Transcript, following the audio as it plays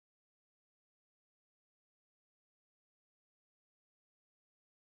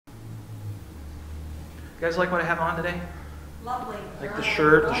You guys like what I have on today? Lovely. Like the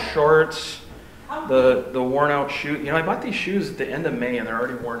shirt, the shorts, the worn out shoe. You know, I bought these shoes at the end of May and they're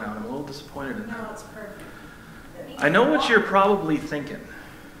already worn out. I'm a little disappointed in that. No, it's perfect. I know what you're probably thinking.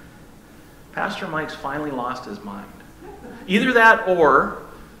 Pastor Mike's finally lost his mind. Either that or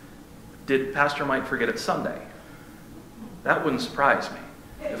did Pastor Mike forget it's Sunday? That wouldn't surprise me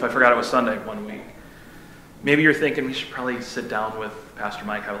if I forgot it was Sunday one week. Maybe you're thinking we should probably sit down with Pastor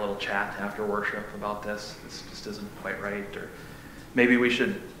Mike, have a little chat after worship about this. This just isn't quite right. Or maybe we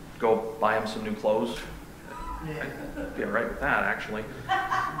should go buy him some new clothes. I'd be all right with that, actually.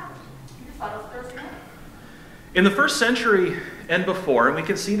 In the first century and before, and we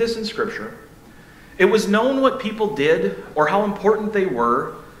can see this in Scripture, it was known what people did or how important they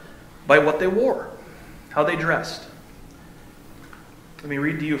were by what they wore, how they dressed. Let me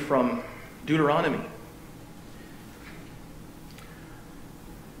read to you from Deuteronomy.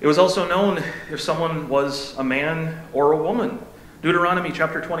 It was also known if someone was a man or a woman. Deuteronomy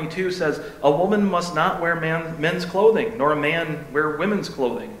chapter 22 says, "A woman must not wear men's clothing, nor a man wear women's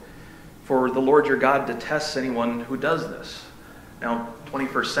clothing, for the Lord your God detests anyone who does this." Now,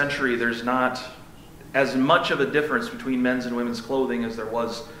 21st century, there's not as much of a difference between men's and women's clothing as there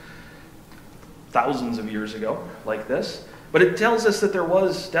was thousands of years ago, like this. But it tells us that there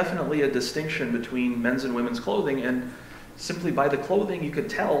was definitely a distinction between men's and women's clothing, and simply by the clothing you could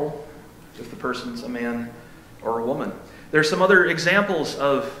tell if the person's a man or a woman. There's some other examples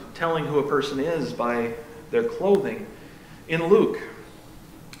of telling who a person is by their clothing. In Luke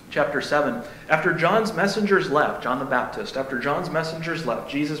chapter 7, after John's messengers left, John the Baptist, after John's messengers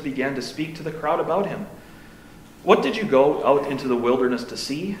left, Jesus began to speak to the crowd about him. "What did you go out into the wilderness to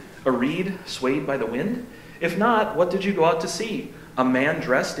see? A reed swayed by the wind? If not, what did you go out to see? A man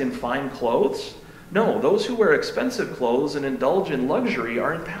dressed in fine clothes? No, those who wear expensive clothes and indulge in luxury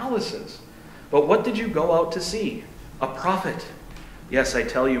are in palaces. But what did you go out to see? A prophet. Yes, I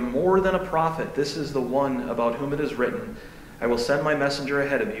tell you, more than a prophet. This is the one about whom it is written, I will send my messenger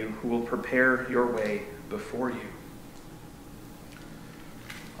ahead of you who will prepare your way before you."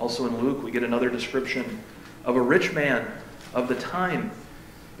 Also in Luke, we get another description of a rich man of the time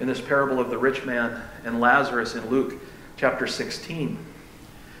in this parable of the rich man and Lazarus in Luke chapter 16.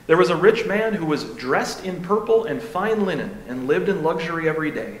 "There was a rich man who was dressed in purple and fine linen and lived in luxury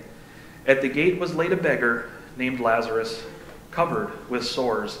every day. At the gate was laid a beggar named Lazarus, covered with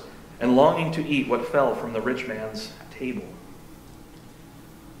sores and longing to eat what fell from the rich man's table."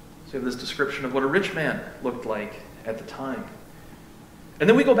 So we have this description of what a rich man looked like at the time. And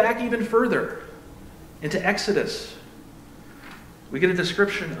then we go back even further into Exodus. We get a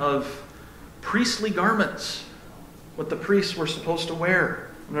description of priestly garments, what the priests were supposed to wear.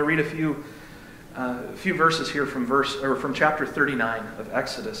 I'm going to read a few verses here from chapter 39 of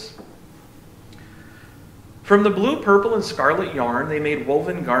Exodus. "From the blue, purple, and scarlet yarn, they made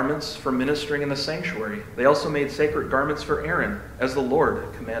woven garments for ministering in the sanctuary. They also made sacred garments for Aaron, as the Lord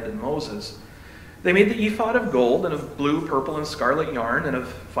commanded Moses. They made the ephod of gold and of blue, purple, and scarlet yarn and of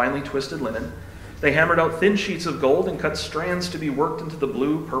finely twisted linen. They hammered out thin sheets of gold and cut strands to be worked into the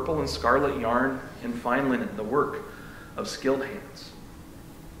blue, purple, and scarlet yarn and fine linen, the work of skilled hands.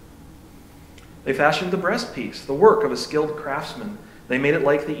 They fashioned the breastpiece, the work of a skilled craftsman. They made it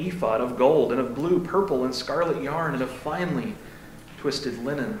like the ephod of gold and of blue, purple, and scarlet yarn and of finely twisted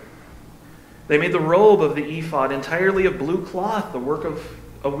linen. They made the robe of the ephod entirely of blue cloth, the work of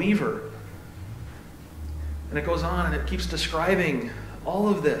a weaver." And it goes on and it keeps describing all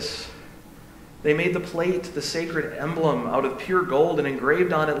of this. "They made the plate, the sacred emblem, out of pure gold and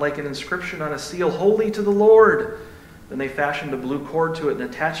engraved on it like an inscription on a seal, 'Holy to the Lord.' Then they fashioned a blue cord to it and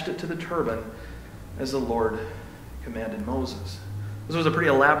attached it to the turban as the Lord commanded Moses." This was a pretty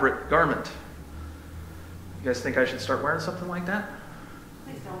elaborate garment. You guys think I should start wearing something like that?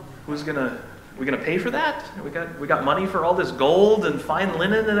 Please don't. Are we gonna pay for that? We got money for all this gold and fine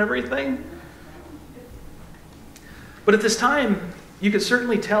linen and everything? But at this time, you could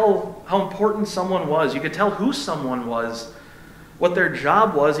certainly tell how important someone was. You could tell who someone was, what their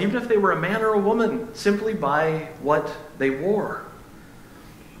job was, even if they were a man or a woman, simply by what they wore.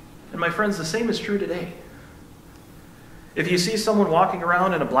 And my friends, the same is true today. If you see someone walking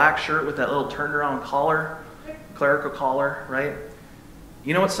around in a black shirt with that little turned around collar, clerical collar, right?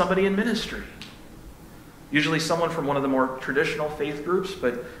 You know it's somebody in ministry. Usually someone from one of the more traditional faith groups,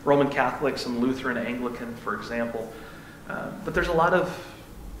 but Roman Catholics and Lutheran, Anglican, for example. But there's a lot of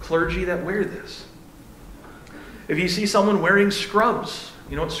clergy that wear this. If you see someone wearing scrubs,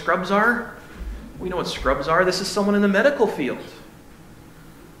 you know what scrubs are? We know what scrubs are. This is someone in the medical field,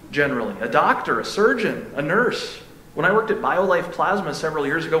 generally. A doctor, a surgeon, a nurse. When I worked at BioLife Plasma several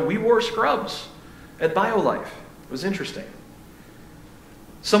years ago, we wore scrubs at BioLife. It was interesting.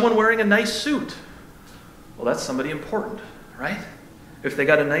 Someone wearing a nice suit. Well, that's somebody important, right? If they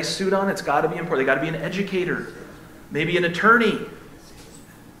got a nice suit on, it's got to be important. They got to be an educator, maybe an attorney.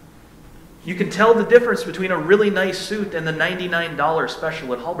 You can tell the difference between a really nice suit and the $99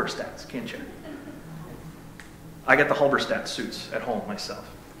 special at Halberstadt's, can't you? I got the Halberstadt suits at home myself.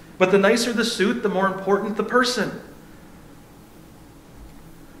 But the nicer the suit, the more important the person.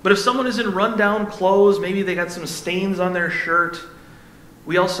 But if someone is in rundown clothes, maybe they got some stains on their shirt,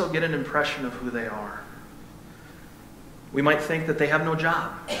 we also get an impression of who they are. We might think that they have no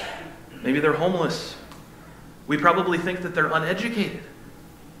job. Maybe they're homeless. We probably think that they're uneducated.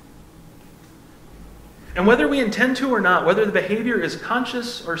 And whether we intend to or not, whether the behavior is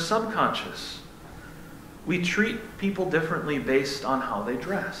conscious or subconscious, we treat people differently based on how they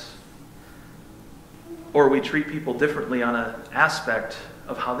dress. Or we treat people differently on an aspect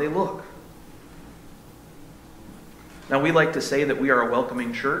of how they look. Now, we like to say that we are a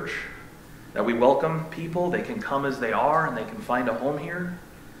welcoming church, that we welcome people, they can come as they are and they can find a home here.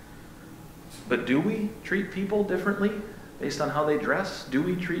 But do we treat people differently based on how they dress? Do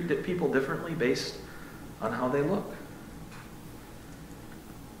we treat people differently based on how they look?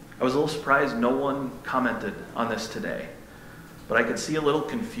 I was a little surprised no one commented on this today, but I could see a little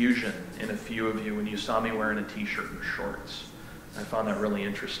confusion in a few of you when you saw me wearing a t-shirt and shorts. I found that really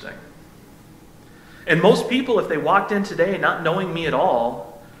interesting. And most people, if they walked in today not knowing me at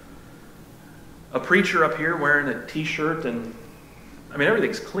all, a preacher up here wearing a t-shirt and, I mean,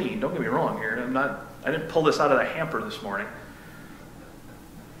 everything's clean, don't get me wrong here. I didn't pull this out of the hamper this morning.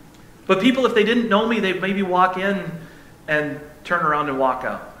 But people, if they didn't know me, they'd maybe walk in and turn around and walk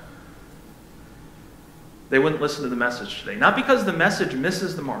out. They wouldn't listen to the message today. Not because the message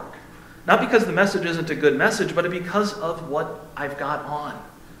misses the mark. Not because the message isn't a good message, but because of what I've got on,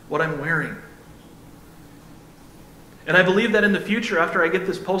 what I'm wearing. And I believe that in the future, after I get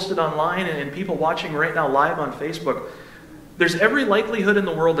this posted online and people watching right now live on Facebook, there's every likelihood in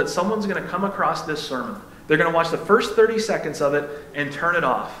the world that someone's going to come across this sermon. They're going to watch the first 30 seconds of it and turn it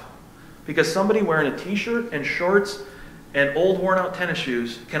off. Because somebody wearing a t-shirt and shorts and old worn-out tennis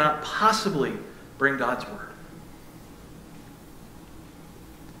shoes cannot possibly bring God's word.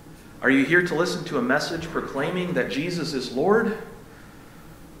 Are you here to listen to a message proclaiming that Jesus is Lord?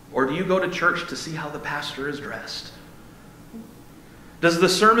 Or do you go to church to see how the pastor is dressed? Does the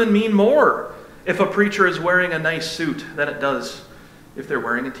sermon mean more if a preacher is wearing a nice suit than it does if they're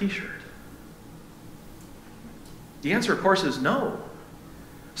wearing a t-shirt? The answer, of course, is no.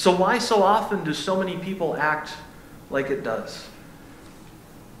 So why so often do so many people act like it does?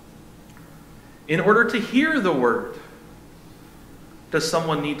 In order to hear the word, does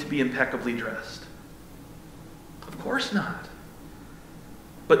someone need to be impeccably dressed? Of course not.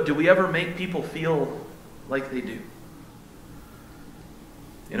 But do we ever make people feel like they do?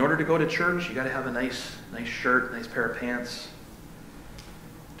 In order to go to church, you got to have a nice shirt, nice pair of pants.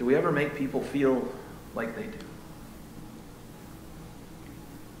 Do we ever make people feel like they do?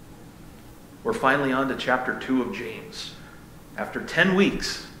 We're finally on to chapter 2 of James. After 10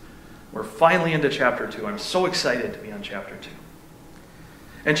 weeks, we're finally into chapter 2. I'm so excited to be on chapter 2.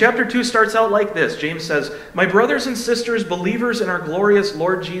 And chapter 2 starts out like this. James says, "My brothers and sisters, believers in our glorious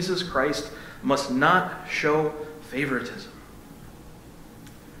Lord Jesus Christ, must not show favoritism."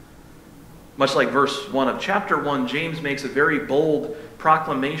 Much like verse 1 of chapter 1, James makes a very bold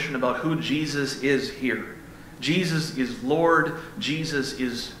proclamation about who Jesus is here. Jesus is Lord. Jesus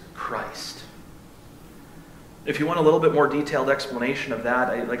is Christ. If you want a little bit more detailed explanation of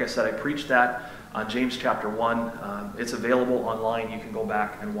that, like I said, I preached that on James chapter 1. It's available online. You can go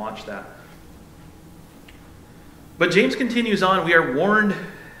back and watch that. But James continues on. We are warned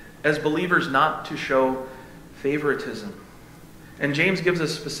as believers not to show favoritism. And James gives a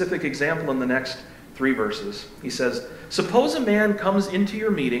specific example in the next 3 verses. He says, "Suppose a man comes into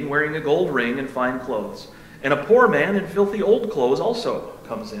your meeting wearing a gold ring and fine clothes, and a poor man in filthy old clothes also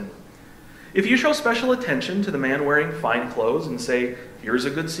comes in. If you show special attention to the man wearing fine clothes and say, 'Here's a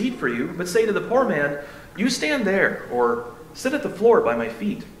good seat for you,' but say to the poor man, 'You stand there,' or 'Sit at the floor by my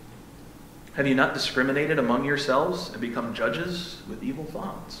feet,' have you not discriminated among yourselves and become judges with evil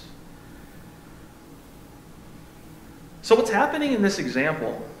thoughts?" So what's happening in this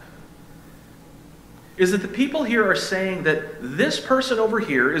example is that the people here are saying that this person over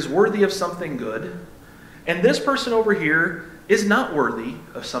here is worthy of something good, and this person over here is not worthy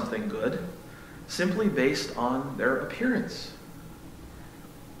of something good, simply based on their appearance.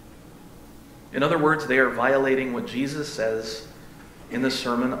 In other words, they are violating what Jesus says in the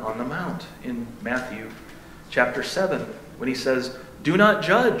Sermon on the Mount in Matthew chapter 7, when he says, "Do not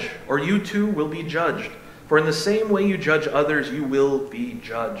judge, or you too will be judged. For in the same way you judge others, you will be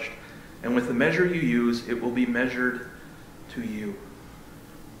judged. And with the measure you use, it will be measured to you."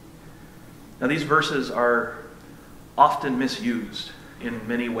 Now, these verses are often misused in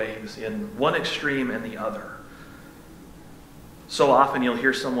many ways, in one extreme and the other. So often you'll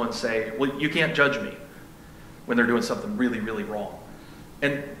hear someone say, "Well, you can't judge me," when they're doing something really, really wrong.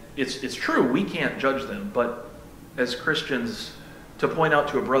 And it's true, we can't judge them, but as Christians, to point out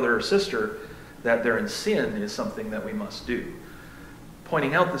to a brother or sister that they're in sin is something that we must do.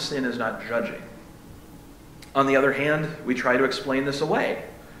 Pointing out the sin is not judging. On the other hand, we try to explain this away.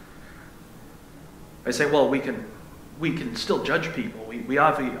 I say, well, we can still judge people. We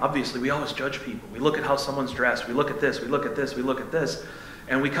obviously, we always judge people. We look at how someone's dressed. We look at this, we look at this, we look at this.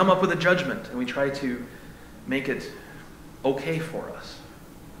 And we come up with a judgment, and we try to make it okay for us.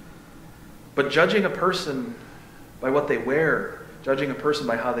 But judging a person by what they wear, judging a person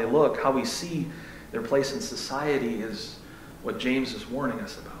by how they look, how we see their place in society is what James is warning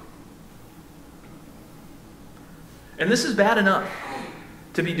us about. And this is bad enough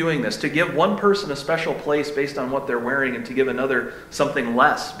to be doing this, to give one person a special place based on what they're wearing and to give another something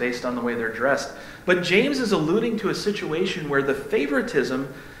less based on the way they're dressed. But James is alluding to a situation where the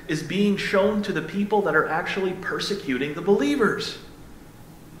favoritism is being shown to the people that are actually persecuting the believers.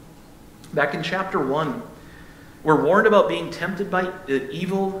 Back in chapter 1, we're warned about being tempted by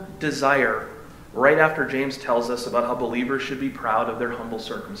evil desire right after James tells us about how believers should be proud of their humble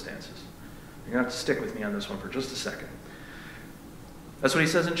circumstances. You're going to have to stick with me on this one for just a second. That's what he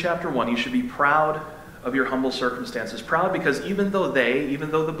says in chapter 1. You should be proud of your humble circumstances. Proud because even though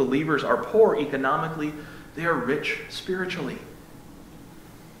the believers are poor economically, they are rich spiritually.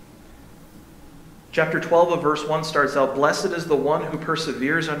 Chapter 12 of verse 1 starts out, "Blessed is the one who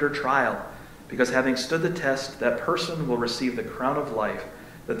perseveres under trial, because having stood the test, that person will receive the crown of life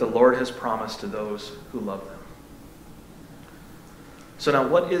that the Lord has promised to those who love them." So now,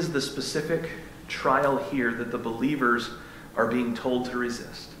 what is the specific trial here that the believers are being told to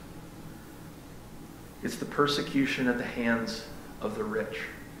resist? It's the persecution at the hands of the rich.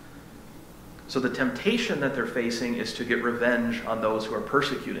 So the temptation that they're facing is to get revenge on those who are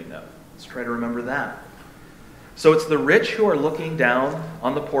persecuting them. Let's try to remember that. So it's the rich who are looking down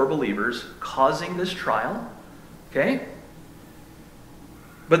on the poor believers, causing this trial. Okay?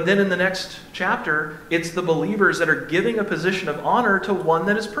 But then in the next chapter, it's the believers that are giving a position of honor to one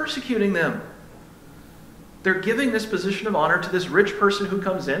that is persecuting them. They're giving this position of honor to this rich person who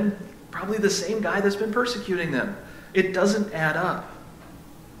comes in, probably the same guy that's been persecuting them. It doesn't add up.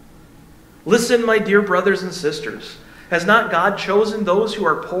 Listen, my dear brothers and sisters. Has not God chosen those who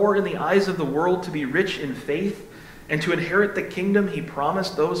are poor in the eyes of the world to be rich in faith and to inherit the kingdom he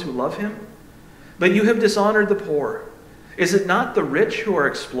promised those who love him? But you have dishonored the poor. Is it not the rich who are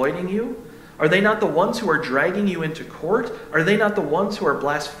exploiting you? Are they not the ones who are dragging you into court? Are they not the ones who are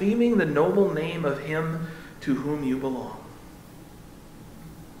blaspheming the noble name of him to whom you belong?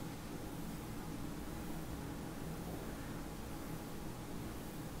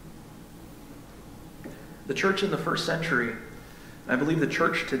 The church in the first century, I believe the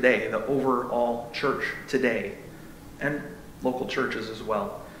church today, the overall church today, and local churches as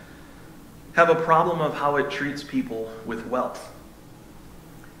well, have a problem of how it treats people with wealth.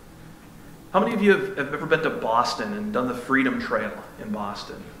 How many of you have ever been to Boston and done the Freedom Trail in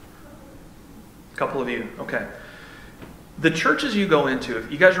Boston? A couple of you, okay. The churches you go into, if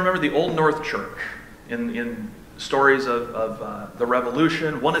you guys remember the Old North Church in stories of the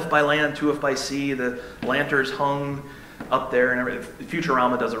Revolution, one if by land, two if by sea, the lanterns hung up there, and everything.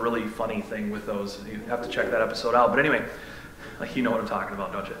 Futurama does a really funny thing with those. You have to check that episode out. But anyway, like, you know what I'm talking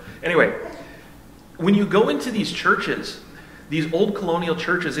about, don't you? Anyway, when you go into these churches, these old colonial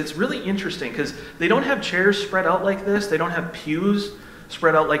churches, it's really interesting because they don't have chairs spread out like this. They don't have pews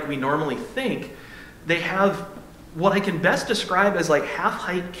spread out like we normally think. They have what I can best describe as like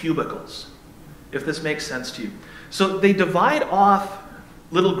half-height cubicles, if this makes sense to you. So they divide off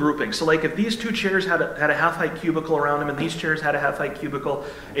little groupings. So like if these two chairs had a half-height cubicle around them, and these chairs had a half-height cubicle,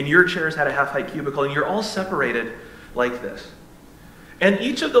 and your chairs had a half-height cubicle, and you're all separated like this. And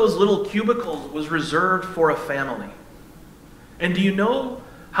each of those little cubicles was reserved for a family. And do you know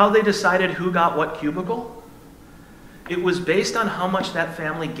how they decided who got what cubicle? It was based on how much that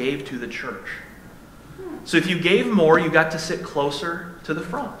family gave to the church. So if you gave more, you got to sit closer to the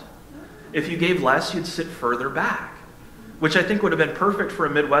front. If you gave less, you'd sit further back, which I think would have been perfect for a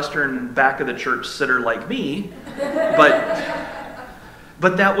Midwestern back of the church sitter like me.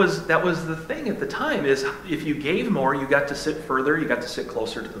 But that was the thing at the time, is if you gave more, you got to sit further, you got to sit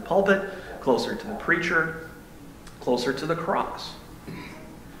closer to the pulpit, closer to the preacher. closer to the cross.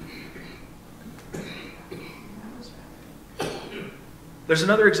 There's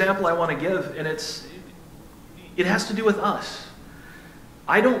another example I want to give, and it has to do with us.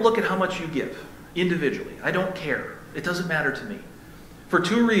 I don't look at how much you give individually. I don't care. It doesn't matter to me. For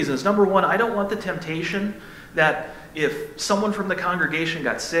two reasons. Number one, I don't want the temptation that if someone from the congregation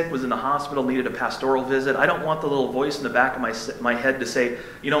got sick, was in the hospital, needed a pastoral visit, I don't want the little voice in the back of my head to say,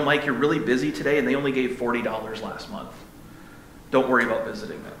 you know, Mike, you're really busy today and they only gave $40 last month. Don't worry about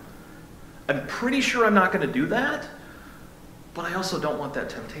visiting them. I'm pretty sure I'm not going to do that, but I also don't want that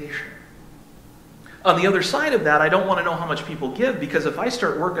temptation. On the other side of that, I don't want to know how much people give, because if I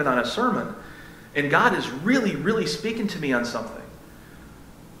start working on a sermon and God is really, really speaking to me on something,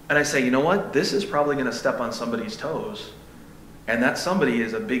 and I say, you know what, this is probably going to step on somebody's toes, and that somebody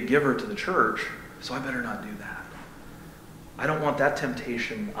is a big giver to the church, so I better not do that. I don't want that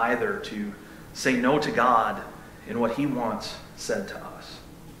temptation either, to say no to God in what He wants said to us.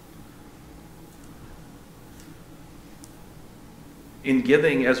 In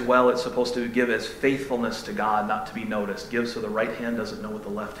giving as well, it's supposed to give as faithfulness to God, not to be noticed. Give so the right hand doesn't know what the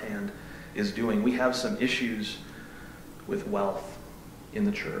left hand is doing. We have some issues with wealth in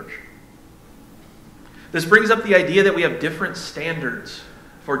the church. This brings up the idea that we have different standards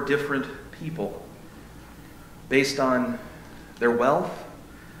for different people based on their wealth,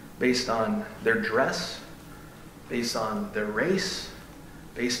 based on their dress, based on their race,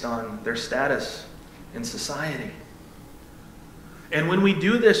 based on their status in society. And when we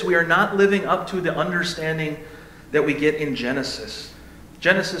do this, we are not living up to the understanding that we get in Genesis.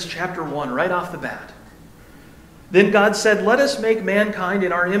 Genesis chapter 1, right off the bat. Then God said, "Let us make mankind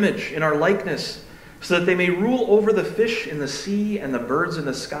in our image, in our likeness, so that they may rule over the fish in the sea and the birds in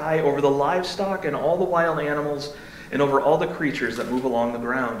the sky, over the livestock and all the wild animals, and over all the creatures that move along the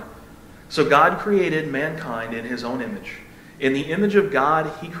ground." So God created mankind in His own image. In the image of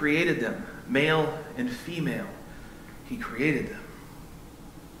God, He created them, male and female. He created them.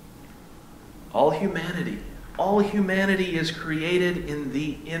 All humanity is created in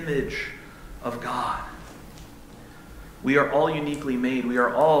the image of God. We are all uniquely made. We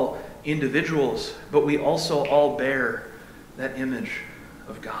are all individuals, but we also all bear that image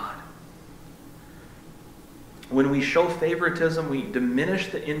of God. When we show favoritism, we diminish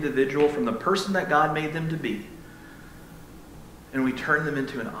the individual from the person that God made them to be, and we turn them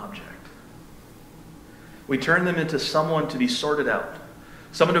into an object. We turn them into someone to be sorted out,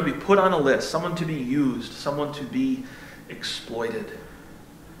 someone to be put on a list, someone to be used, someone to be exploited.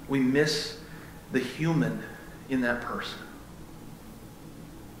 We miss the human in that person.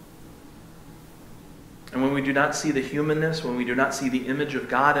 And when we do not see the humanness, when we do not see the image of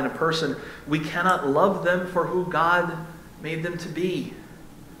God in a person, we cannot love them for who God made them to be.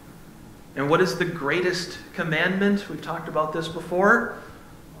 And what is the greatest commandment? We've talked about this before.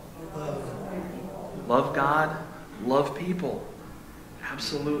 Love God, love people.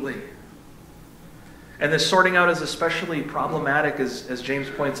 Absolutely. And this sorting out is especially problematic, as James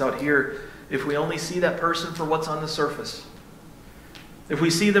points out here, if we only see that person for what's on the surface. If we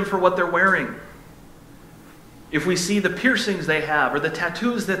see them for what they're wearing. If we see the piercings they have or the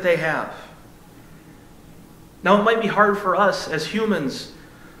tattoos that they have. Now, it might be hard for us as humans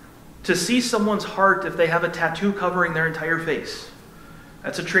to see someone's heart if they have a tattoo covering their entire face.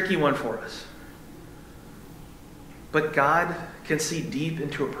 That's a tricky one for us. But God can see deep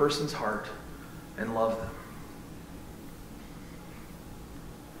into a person's heart and love them.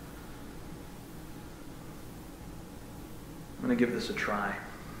 I'm going to give this a try.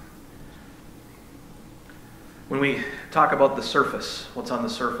 When we talk about the surface, what's on the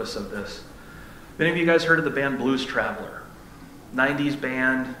surface of this? Many of you guys heard of the band Blues Traveler? 90s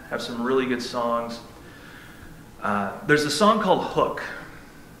band, have some really good songs. There's a song called Hook.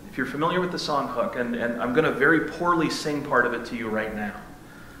 If you're familiar with the song Hook, and I'm going to very poorly sing part of it to you right now.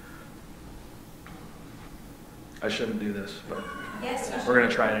 I shouldn't do this, but we're going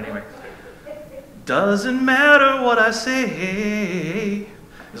to try it anyway. Doesn't matter what I say,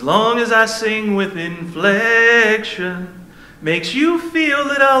 as long as I sing with inflection, makes you feel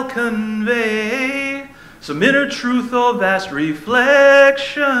that I'll convey some inner truth or vast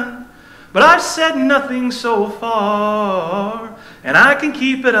reflection. But I've said nothing so far, and I can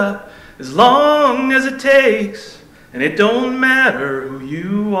keep it up as long as it takes, and it don't matter who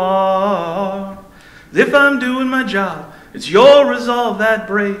you are. If I'm doing my job, it's your resolve that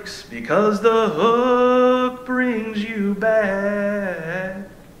breaks, because the hook brings you back.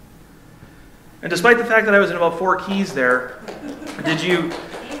 And despite the fact that I was in about 4 keys there,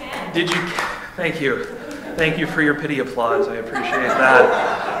 thank you for your pity applause. I appreciate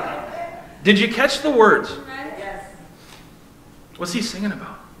that. Did you catch the words? Yes. What's he singing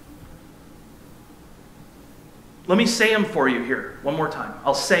about? Let me say them for you here one more time.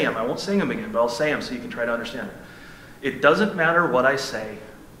 I'll say them. I won't sing them again, but I'll say them so you can try to understand it. It doesn't matter what I say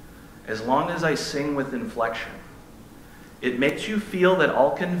as long as I sing with inflection. It makes you feel that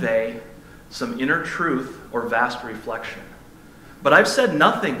I'll convey some inner truth or vast reflection. But I've said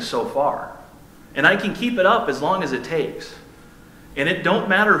nothing so far, and I can keep it up as long as it takes. And it don't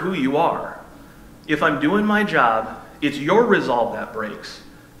matter who you are. If I'm doing my job, it's your resolve that breaks,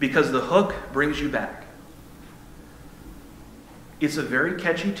 because the hook brings you back. It's a very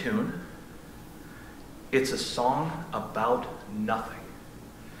catchy tune. It's a song about nothing.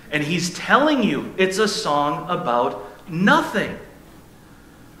 And he's telling you it's a song about nothing.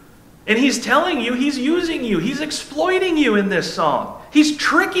 And he's telling you he's using you. He's exploiting you in this song. He's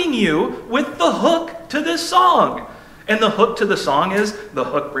tricking you with the hook to this song. And the hook to the song is, the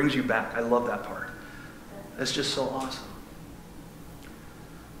hook brings you back. I love that part. That's just so awesome.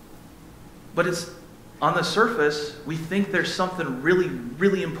 But it's, on the surface, we think there's something really,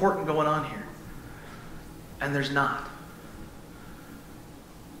 really important going on here. And there's not.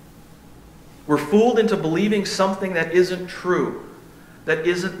 We're fooled into believing something that isn't true, that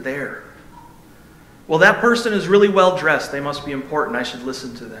isn't there. Well, that person is really well dressed. They must be important. I should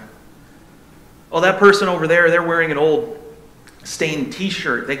listen to them. Oh, that person over there, they're wearing an old stained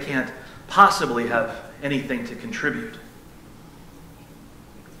t-shirt. They can't possibly have anything to contribute.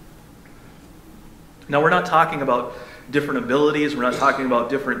 Now, we're not talking about different abilities. We're not talking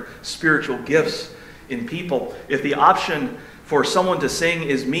about different spiritual gifts in people. If the option for someone to sing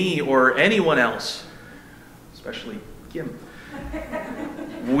is me or anyone else, especially Kim,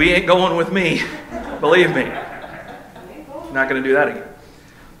 we ain't going with me. Believe me. Not going to do that again.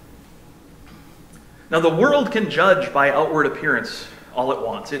 Now, the world can judge by outward appearance all it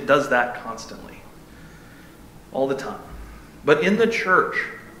wants. It does that constantly. All the time. But in the church,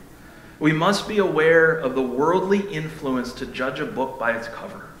 we must be aware of the worldly influence to judge a book by its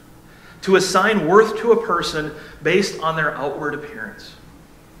cover, to assign worth to a person based on their outward appearance.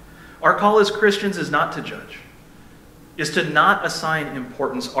 Our call as Christians is not to judge, is to not assign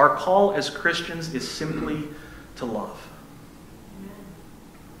importance. Our call as Christians is simply to love.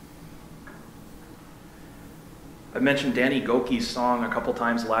 I've mentioned Danny Goki's song a couple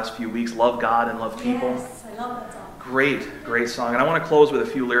times the last few weeks, Love God and Love People. Yes, I love that song. Great, great song. And I want to close with a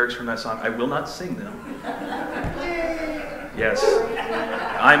few lyrics from that song. I will not sing them. Yes,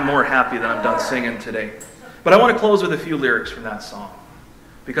 I'm more happy that I'm done singing today. But I want to close with a few lyrics from that song,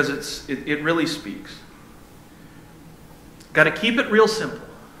 because it really speaks. Got to keep it real simple.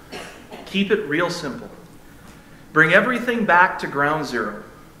 Keep it real simple. Bring everything back to ground zero,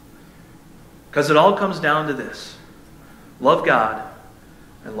 because it all comes down to this. Love God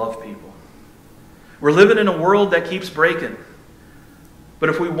and love people. We're living in a world that keeps breaking. But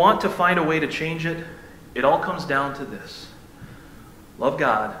if we want to find a way to change it, it all comes down to this. Love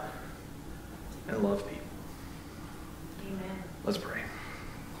God and love people. Amen. Let's pray.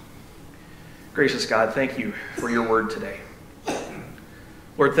 Gracious God, thank you for your word today.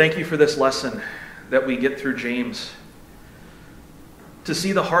 Lord, thank you for this lesson that we get through James, to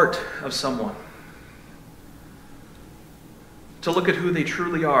see the heart of someone, to look at who they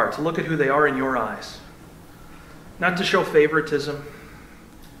truly are, to look at who they are in your eyes. Not to show favoritism,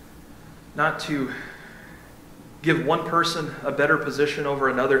 not to give one person a better position over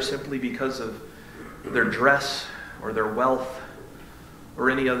another simply because of their dress or their wealth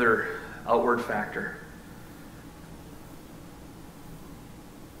or any other outward factor.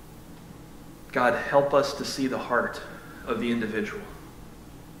 God, help us to see the heart of the individual.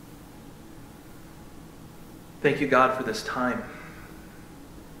 Thank you, God, for this time.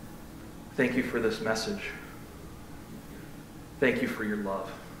 Thank you for this message. Thank you for your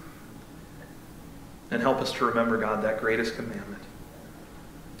love. And help us to remember, God, that greatest commandment,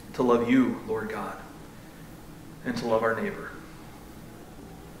 to love you, Lord God, and to love our neighbor.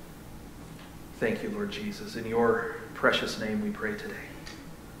 Thank you, Lord Jesus. In your precious name we pray today.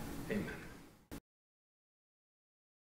 Amen.